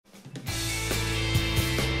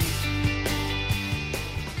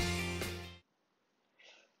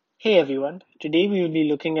Hey everyone, today we will be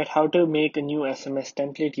looking at how to make a new SMS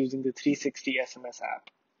template using the 360 SMS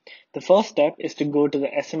app. The first step is to go to the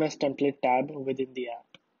SMS template tab within the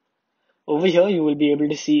app. Over here you will be able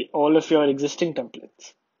to see all of your existing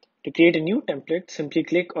templates. To create a new template, simply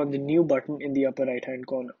click on the new button in the upper right hand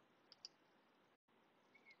corner.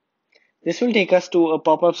 This will take us to a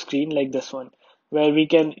pop-up screen like this one, where we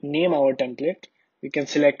can name our template, we can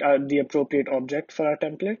select the appropriate object for our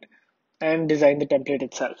template, and design the template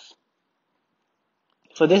itself.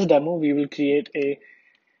 For this demo, we will create a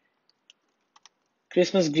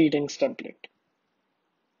Christmas greetings template.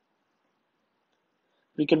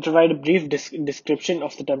 We can provide a brief description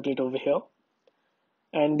of the template over here,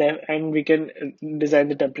 and we can design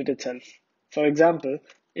the template itself. For example,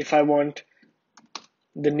 if I want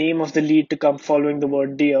the name of the lead to come following the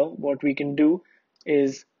word dear, what we can do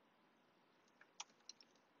is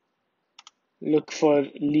look for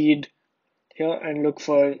lead here and look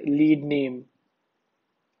for lead name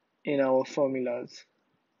in our formulas.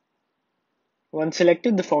 Once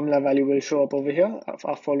selected, the formula value will show up over here,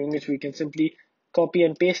 following which we can simply copy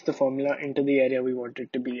and paste the formula into the area we want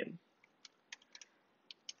it to be in.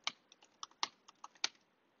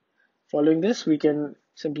 Following this, we can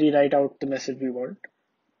simply write out the message we want.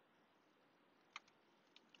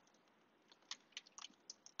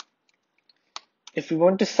 If we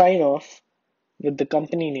want to sign off with the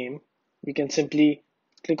company name, we can simply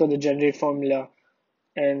click on the generate formula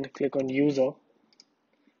and click on user.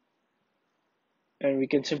 And we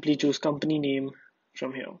can simply choose company name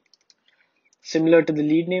from here. Similar to the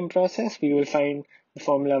lead name process, we will find the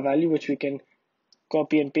formula value which we can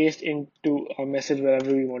copy and paste into our message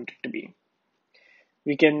wherever we want it to be.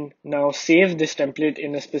 We can now save this template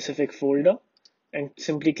in a specific folder and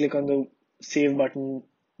simply click on the save button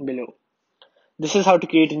below. This is how to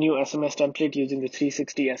create a new SMS template using the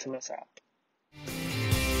 360 SMS app.